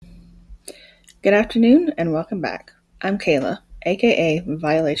Good afternoon and welcome back. I'm Kayla, aka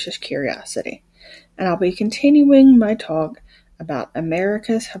Violacious Curiosity, and I'll be continuing my talk about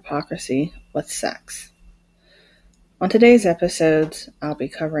America's hypocrisy with sex. On today's episodes, I'll be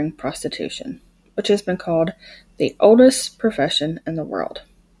covering prostitution, which has been called the oldest profession in the world.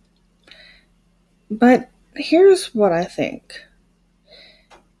 But here's what I think.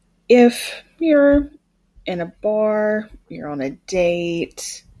 If you're in a bar, you're on a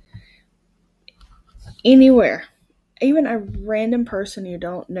date, anywhere, even a random person you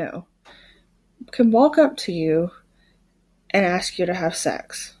don't know can walk up to you and ask you to have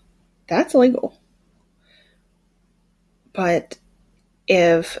sex. That's legal. But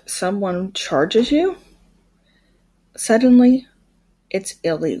if someone charges you, suddenly it's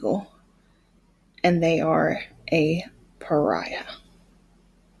illegal and they are a pariah.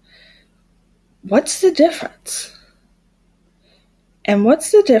 What's the difference? And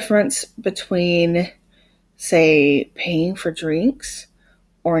what's the difference between, say, paying for drinks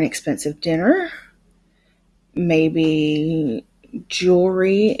or an expensive dinner, maybe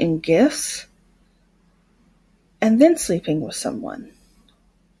jewelry and gifts, and then sleeping with someone?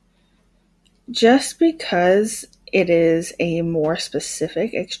 Just because it is a more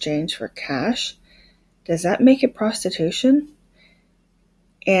specific exchange for cash, does that make it prostitution?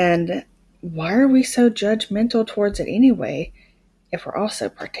 And why are we so judgmental towards it anyway if we're also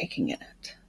partaking in it?